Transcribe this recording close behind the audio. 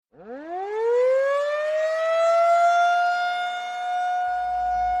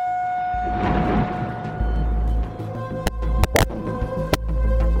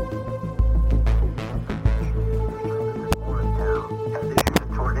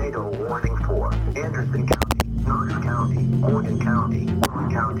Anderson County, Knox County, Morgan County,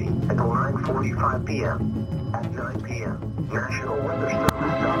 Warren County at 9:45 p.m. At 9 p.m., National Weather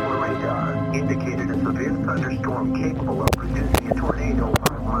Service Doppler radar indicated a severe thunderstorm capable of producing a tornado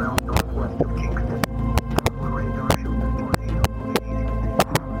 5 miles northwest of Kingston. Doppler radar showed the tornado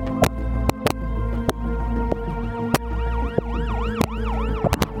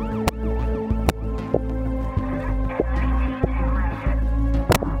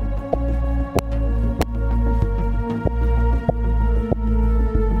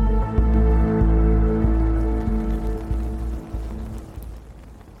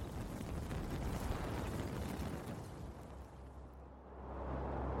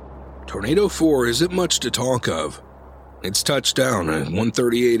Tornado 4 isn't much to talk of. It's touched down at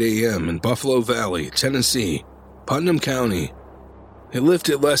 1:38 a.m. in Buffalo Valley, Tennessee, Putnam County. It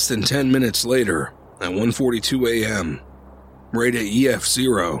lifted less than 10 minutes later at 1:42 a.m. Right at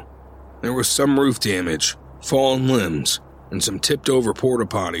EF-0. There was some roof damage, fallen limbs, and some tipped-over porta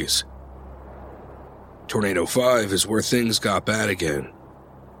potties. Tornado 5 is where things got bad again.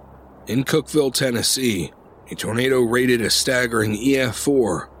 In Cookeville, Tennessee, a tornado rated a staggering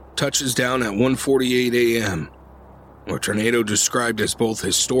EF-4 touches down at 1:48 a.m., a tornado described as both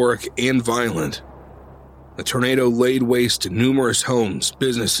historic and violent. The tornado laid waste to numerous homes,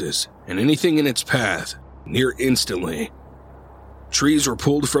 businesses, and anything in its path, near instantly. Trees were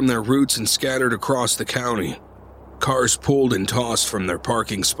pulled from their roots and scattered across the county. Cars pulled and tossed from their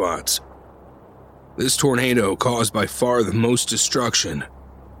parking spots. This tornado caused by far the most destruction.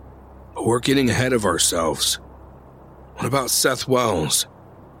 But we're getting ahead of ourselves. What about Seth Wells?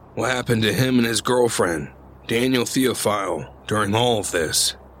 What happened to him and his girlfriend, Daniel Theophile, during all of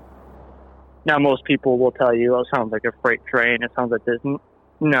this? Now, most people will tell you, oh, it sounds like a freight train, it sounds like this.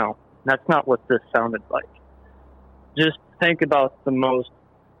 No, that's not what this sounded like. Just think about the most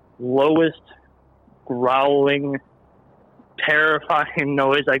lowest, growling, terrifying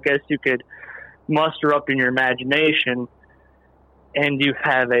noise I guess you could muster up in your imagination, and you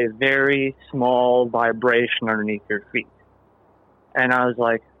have a very small vibration underneath your feet. And I was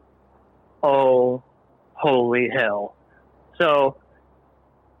like, oh, holy hell. So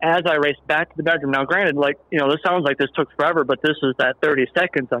as I raced back to the bedroom, now granted, this sounds like this took forever, but this is that 30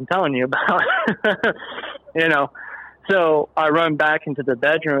 seconds I'm telling you about. So I run back into the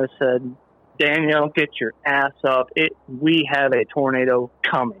bedroom and said, Danielle, get your ass up. We have a tornado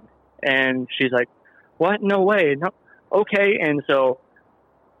coming. And she's like, what? No way. No. Okay. And so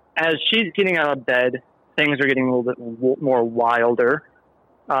as she's getting out of bed, things are getting a little bit more wilder.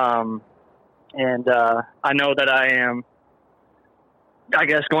 I know that I am, I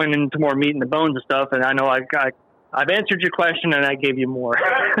guess, going into more meat and the bones and stuff. And I know I've answered your question and I gave you more,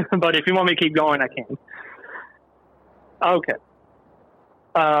 but if you want me to keep going, I can. Okay.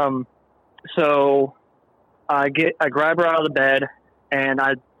 So I grab her out of the bed and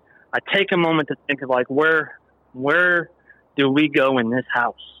I take a moment to think of where do we go in this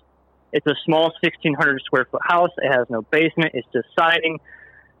house? It's a small 1,600 square foot house. It has no basement. It's just siding.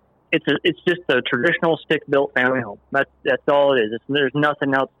 It's just a traditional stick built family home. That's all it is. There's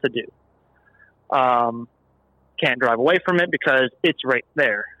nothing else to do. Can't drive away from it because it's right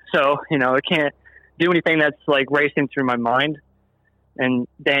there. So, I can't do anything that's racing through my mind. And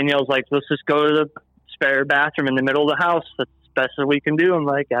Danielle's like, let's just go to the spare bathroom in the middle of the house. That's the best that we can do. I'm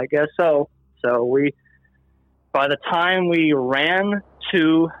like, I guess so. So by the time we ran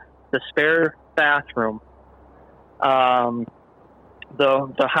to the spare bathroom,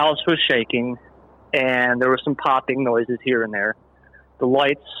 the house was shaking and there were some popping noises here and there. The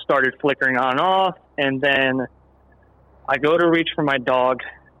lights started flickering on and off, and then I go to reach for my dog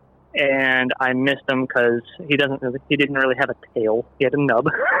and I missed him because he didn't really have a tail. He had a nub.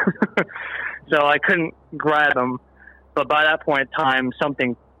 So I couldn't grab him. But by that point in time,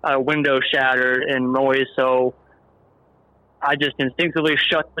 a window shattered and noise. So I just instinctively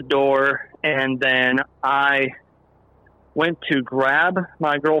shut the door, and then I went to grab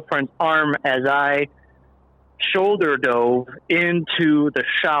my girlfriend's arm as I shoulder dove into the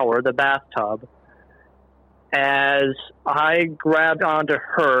shower, the bathtub. As I grabbed onto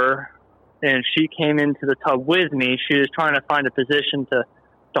her and she came into the tub with me, she was trying to find a position to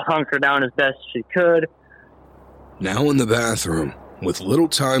hunker down as best she could. Now in the bathroom, with little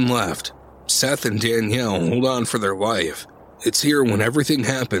time left, Seth and Danielle hold on for their life. It's here when everything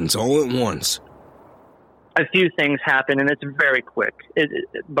happens all at once. A few things happen, and it's very quick,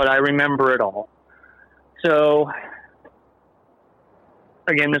 but I remember it all. So,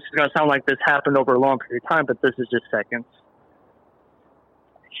 again, this is going to sound like this happened over a long period of time, but this is just seconds.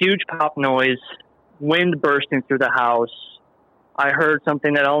 Huge pop noise, wind bursting through the house. I heard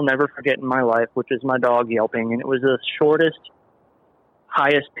something that I'll never forget in my life, which is my dog yelping. And it was the shortest,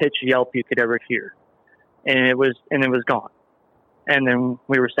 highest pitch yelp you could ever hear. And it was gone. And then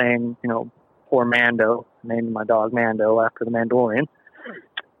we were saying, poor Mando, named my dog Mando after the Mandalorian.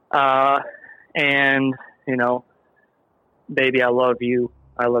 And, baby, I love you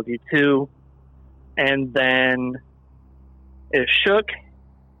too. And then it shook.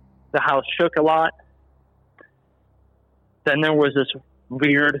 The house shook a lot. Then there was this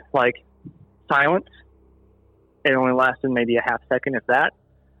weird, silence. It only lasted maybe a half second, if that.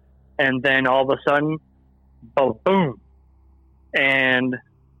 And then all of a sudden, boom. And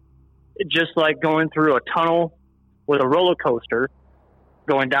it just like going through a tunnel with a roller coaster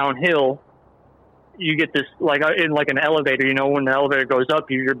going downhill, you get this, in an elevator, when the elevator goes up,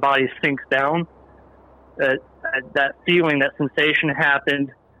 your body sinks down. That feeling, that sensation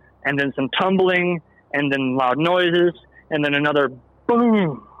happened, and then some tumbling, and then loud noises, and then another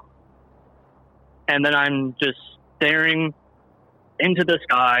boom. And then I'm just staring into the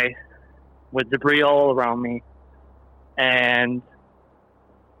sky with debris all around me. And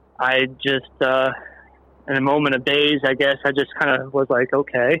I just, in a moment of daze, I guess, I just kind of was like,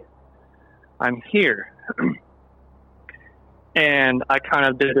 okay, I'm here. And I kind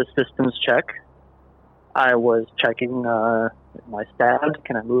of did a systems check. I was checking my stabs.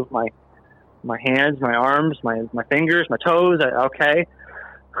 Can I move my hands, my arms, my fingers, my toes? Okay.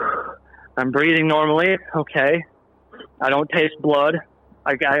 I'm breathing normally. Okay. I don't taste blood.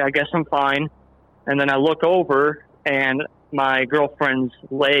 I guess I'm fine. And then I look over, and my girlfriend's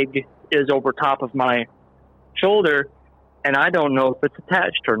leg is over top of my shoulder, and I don't know if it's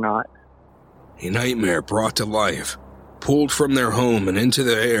attached or not. A nightmare brought to life, pulled from their home and into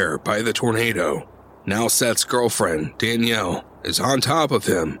the air by the tornado. Now Seth's girlfriend, Danielle, is on top of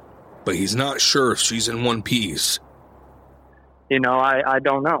him, but he's not sure if she's in one piece. I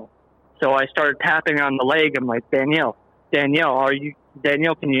don't know. So I started tapping on the leg. I'm like, Danielle, can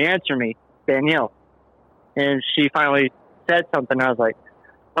you answer me? Danielle. And she finally said something. I was like,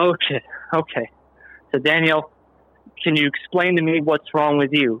 okay. So Danielle, can you explain to me what's wrong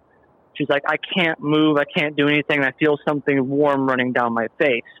with you? She's like, I can't move. I can't do anything. I feel something warm running down my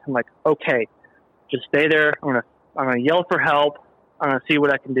face. I'm like, okay, just stay there. I'm gonna yell for help. I'm gonna see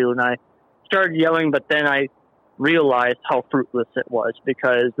what I can do. And I started yelling, but then I realized how fruitless it was,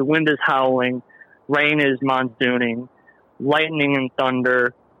 because the wind is howling, rain is monsooning, lightning and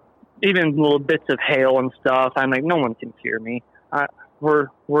thunder, even little bits of hail and stuff. I'm like, no one can hear me.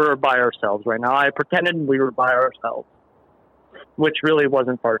 We're by ourselves right now. I pretended we were by ourselves, which really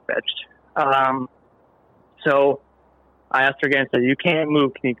wasn't far-fetched. So I asked her again, said, you can't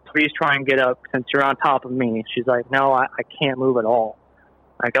move. Can you please try and get up since you're on top of me? She's like, no, I can't move at all.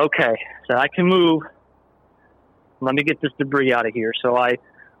 I'm like, okay, so I can move. Let me get this debris out of here. So I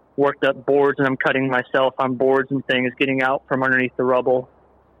worked up boards, and I'm cutting myself on boards and things, getting out from underneath the rubble.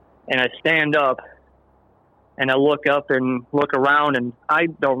 And I stand up, and I look up and look around, and I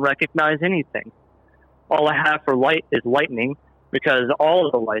don't recognize anything. All I have for light is lightning, because all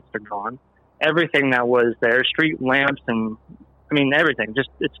of the lights are gone. Everything that was there, street lamps, and everything, just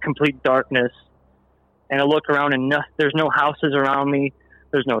it's complete darkness. And I look around, and there's no houses around me.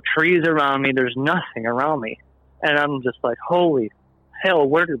 There's no trees around me. There's nothing around me. And I'm just like, holy hell,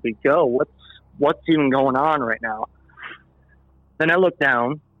 where did we go? What's even going on right now? Then I look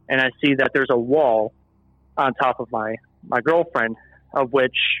down, and I see that there's a wall on top of my girlfriend, of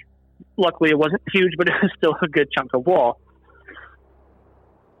which luckily it wasn't huge, but it was still a good chunk of wall.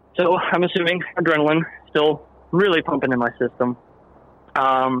 So I'm assuming adrenaline still really pumping in my system.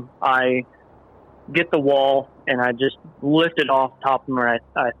 I get the wall, and I just lift it off top of her.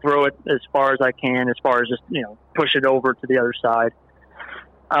 I throw it as far as I can, as far as just, push it over to the other side.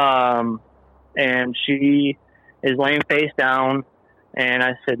 And she is laying face down, and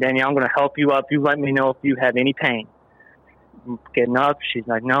I said, Danielle, I'm going to help you up. You let me know if you have any pain. I'm getting up. She's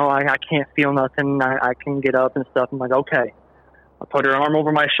like, no, I can't feel nothing. I can get up and stuff. I'm like, okay. I put her arm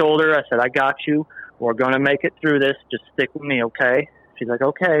over my shoulder. I said, I got you. We're going to make it through this. Just stick with me, okay? She's like,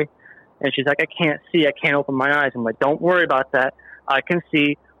 okay. And she's like, I can't see. I can't open my eyes. I'm like, don't worry about that. I can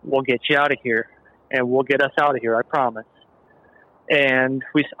see. We'll get you out of here. And we'll get us out of here, I promise. And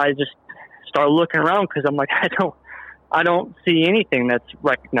I just start looking around, because I'm like, I don't see anything that's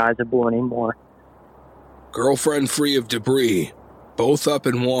recognizable anymore. Girlfriend free of debris, both up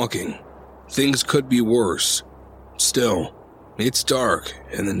and walking. Things could be worse. Still, it's dark,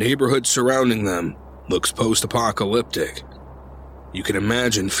 and the neighborhood surrounding them looks post-apocalyptic. You can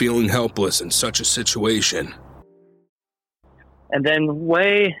imagine feeling helpless in such a situation. And then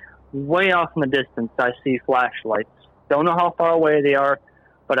way off in the distance, I see flashlights Don't know how far away they are,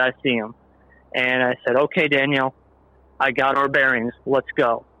 but I see them. And I said, okay, Danielle, I got our bearings. Let's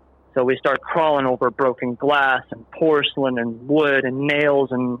go. So we start crawling over broken glass and porcelain and wood and nails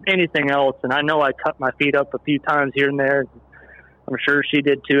and anything else. And I know I cut my feet up a few times here and there. I'm sure she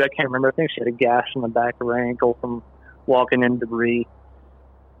did too. I can't remember. I think she had a gash on the back of her ankle from walking in debris.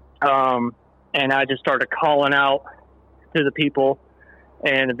 And I just started calling out to the people.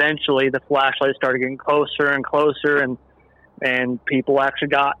 And eventually the flashlight started getting closer and closer, and people actually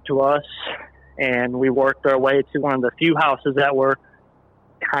got to us. And we worked our way to one of the few houses that were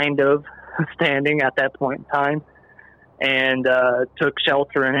kind of standing at that point in time, and took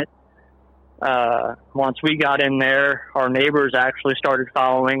shelter in it. Once we got in there, our neighbors actually started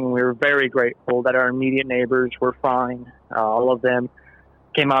following. We were very grateful that our immediate neighbors were fine. All of them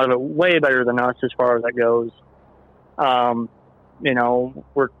came out of it way better than us as far as that goes.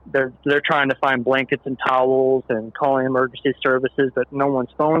 They're trying to find blankets and towels and calling emergency services, but no one's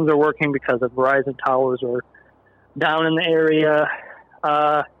phones are working because the Verizon towers are down in the area.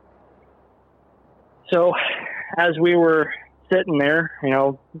 So as we were sitting there,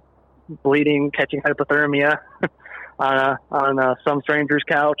 bleeding, catching hypothermia on some stranger's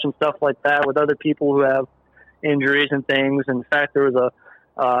couch and stuff like that with other people who have injuries and things. In fact, there was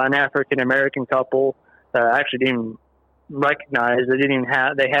an African-American couple that I actually didn't even recognize.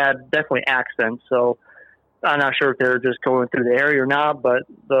 They had definitely accents, so I'm not sure if they were just going through the area or not, but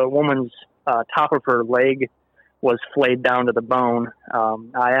the woman's top of her leg was flayed down to the bone.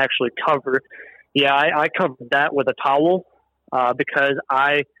 I actually covered that with a towel because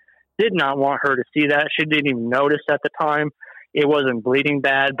I did not want her to see that. She didn't even notice at the time. It wasn't bleeding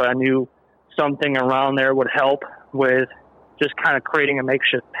bad, but I knew something around there would help with just kind of creating a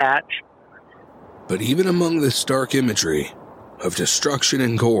makeshift patch. But even among this dark imagery of destruction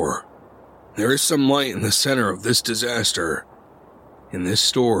and gore, there is some light in the center of this disaster, in this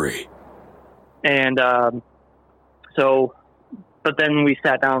story. And but then we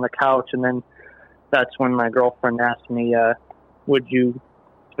sat down on the couch, and then that's when my girlfriend asked me, would you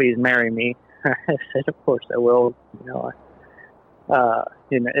please marry me? I said, of course I will. It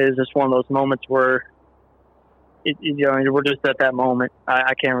was just one of those moments where we're just at that moment.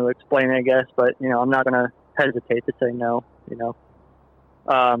 I can't really explain it, I guess, but I'm not going to hesitate to say no.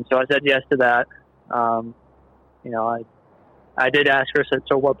 So I said yes to that. I did ask her. I said,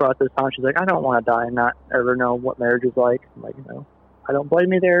 so what brought this on? She's like, I don't want to die and not ever know what marriage is like. I'm like, I don't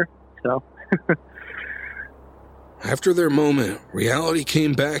blame you there. So. After their moment, reality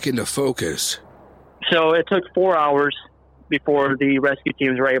came back into focus. So it took 4 hours before the rescue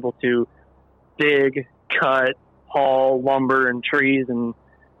teams were able to dig, cut, haul lumber and trees and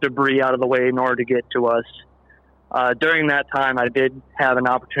debris out of the way in order to get to us. During that time, I did have an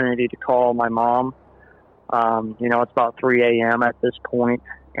opportunity to call my mom. It's about 3 a.m. at this point,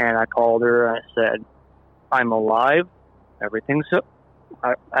 and I called her and I said, I'm alive. Everything's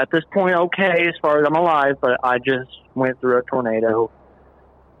at this point okay as far as I'm alive, but I just went through a tornado.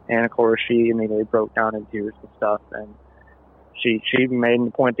 And of course, she immediately broke down in tears and stuff, and she made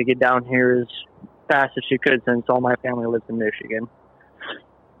a point to get down here as fast as she could since all my family lives in Michigan.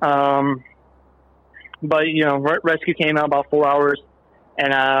 But rescue came out about 4 hours,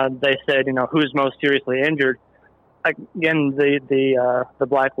 and they said, who's most seriously injured? Again, the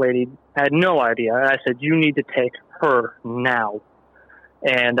black lady had no idea. I said, you need to take her now.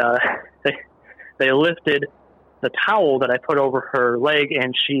 And they lifted the towel that I put over her leg,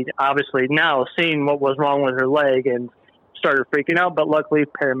 and she obviously now seen what was wrong with her leg and started freaking out, but luckily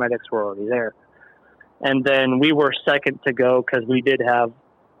paramedics were already there. And then we were second to go because we did have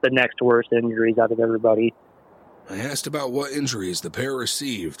the next worst injuries out of everybody. I asked about what injuries the pair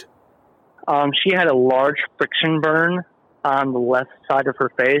received. She had a large friction burn on the left side of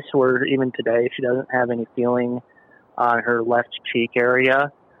her face, where even today she doesn't have any feeling on her left cheek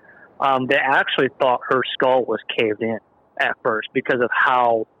area. They actually thought her skull was caved in at first because of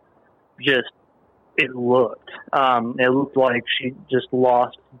how just it looked. It looked like she just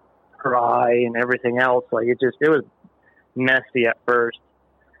lost her eye and everything else. Like it was messy at first.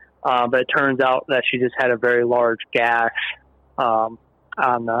 But it turns out that she just had a very large gash on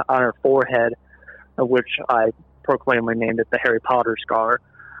her forehead, of which I proclaimedly named it the Harry Potter scar.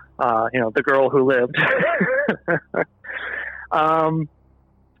 The girl who lived.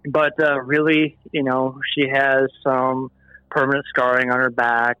 But really, she has some permanent scarring on her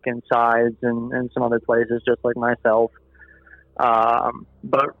back and sides and some other places, just like myself.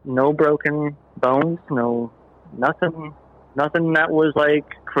 But no broken bones, nothing that was like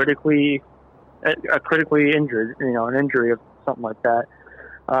critically injured, an injury of something like that.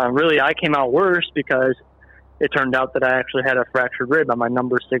 Really, I came out worse because it turned out that I actually had a fractured rib on my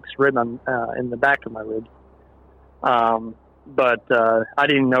number 6 rib in the back of my rib. But I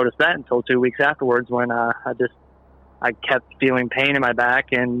didn't notice that until 2 weeks afterwards when I kept feeling pain in my back,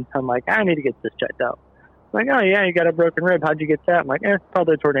 and I'm like, I need to get this checked out. I'm like, oh yeah, you got a broken rib. How'd you get that? I'm like,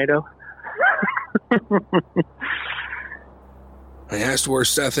 probably a tornado. I asked where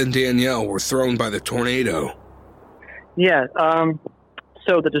Seth and Danielle were thrown by the tornado. Yeah.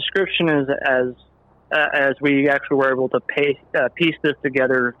 So the description is as we actually were able to piece this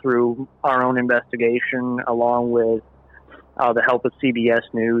together through our own investigation, along with the help of CBS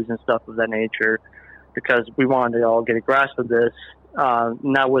News and stuff of that nature, because we wanted to all get a grasp of this.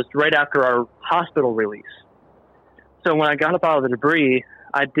 And that was right after our hospital release. So when I got up out of the debris,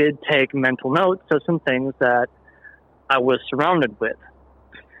 I did take mental notes of some things that I was surrounded with.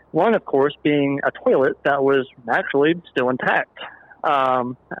 One, of course, being a toilet that was actually still intact. I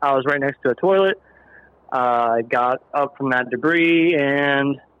was right next to a toilet. I got up from that debris,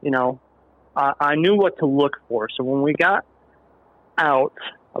 and, I knew what to look for. So when we got out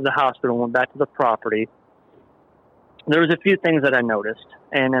of the hospital and went back to the property, there was a few things that I noticed.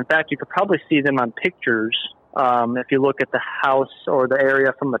 And, in fact, you could probably see them on pictures if you look at the house or the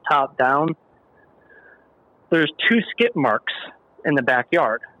area from the top down. There's 2 skip marks in the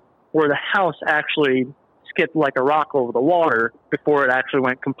backyard where the house actually skipped like a rock over the water before it actually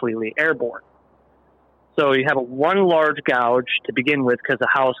went completely airborne. So you have one large gouge to begin with because the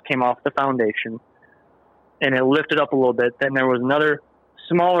house came off the foundation and it lifted up a little bit. Then there was another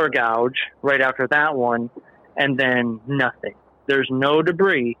smaller gouge right after that one, and then nothing. There's no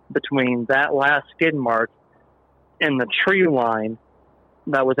debris between that last skid mark and the tree line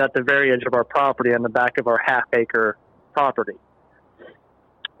that was at the very edge of our property on the back of our half-acre property.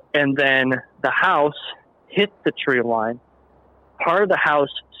 And then the house hit the tree line. Part of the house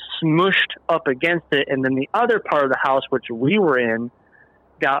smushed up against it, and then the other part of the house, which we were in,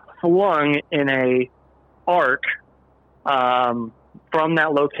 got flung in a arc from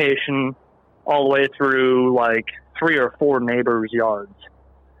that location all the way through like 3 or 4 neighbors' yards.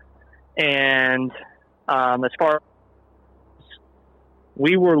 And as far as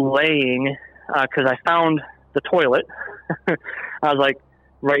we were laying, because I found the toilet, I was like,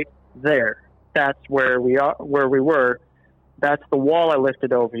 right there. That's where we were. That's the wall I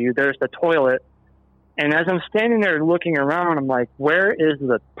lifted over you. There's the toilet. And as I'm standing there looking around, I'm like, where is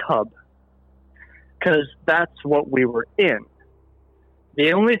the tub? Because that's what we were in.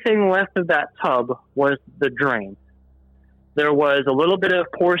 The only thing left of that tub was the drain. There was a little bit of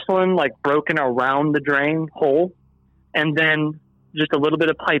porcelain, like broken around the drain hole, and then just a little bit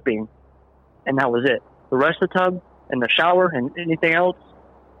of piping, and that was it. The rest of the tub and the shower and anything else,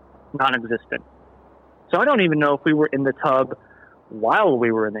 non-existent. So I don't even know if we were in the tub while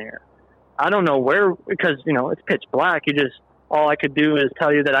we were in there. I don't know where, because, it's pitch black. All I could do is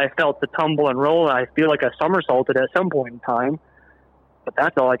tell you that I felt the tumble and roll, and I feel like I somersaulted at some point in time, but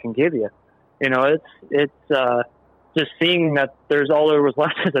that's all I can give you. It's just seeing that all there was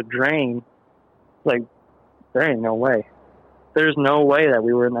left is a drain. Like, there ain't no way. There's no way that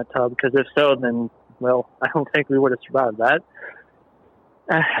we were in that tub, because if so, then, well, I don't think we would have survived that.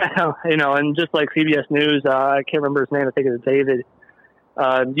 And just like CBS News, I can't remember his name, I think it was David,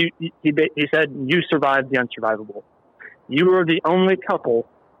 he said, you survived the unsurvivable. You are the only couple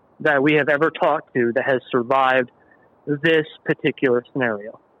that we have ever talked to that has survived this particular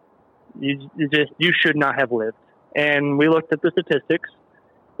scenario. You should not have lived. And we looked at the statistics.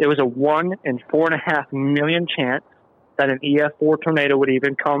 It was a 1 in 4.5 million chance that an EF-4 tornado would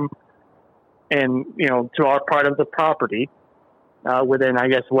even come and, to our part of the property, within, I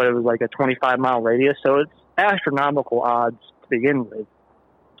guess, what it was like a 25-mile radius. So it's astronomical odds to begin with.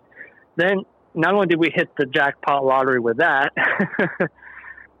 Then, not only did we hit the jackpot lottery with that,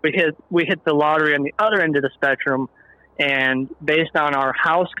 we hit the lottery on the other end of the spectrum, and based on our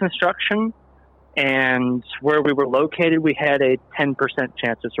house construction and where we were located, we had a 10%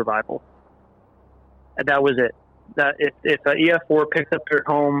 chance of survival. And that was it. That if an EF-4 picks up your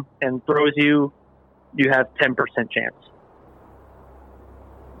home and throws you, you have 10% chance.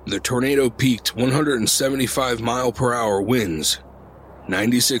 The tornado peaked 175-mile-per-hour winds.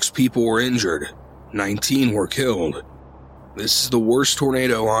 96 people were injured. 19 were killed. This is the worst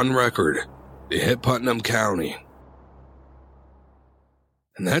tornado on record to hit Putnam County.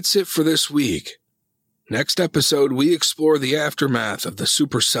 And that's it for this week. Next episode, we explore the aftermath of the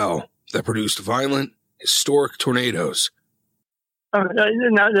supercell that produced violent, historic tornadoes.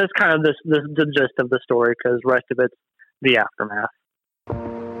 That's kind of the gist of the story, because the rest of it's the aftermath.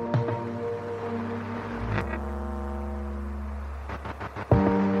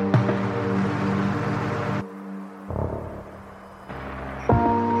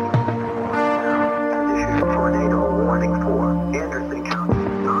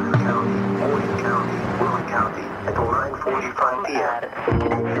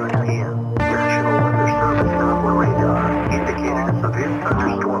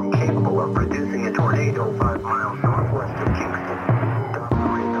 thunderstorm capable of producing a tornado 5 miles northwest of Kingston. Doppler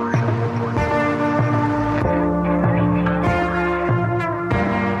radar shows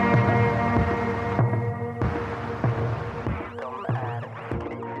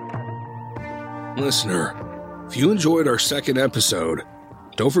Listener, if you enjoyed our second episode,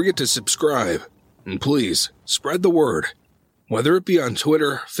 don't forget to subscribe, and please spread the word, whether it be on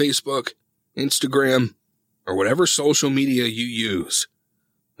Twitter, Facebook, Instagram, or whatever social media you use.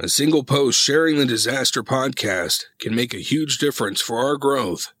 A single post sharing the Disaster Podcast can make a huge difference for our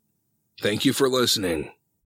growth. Thank you for listening.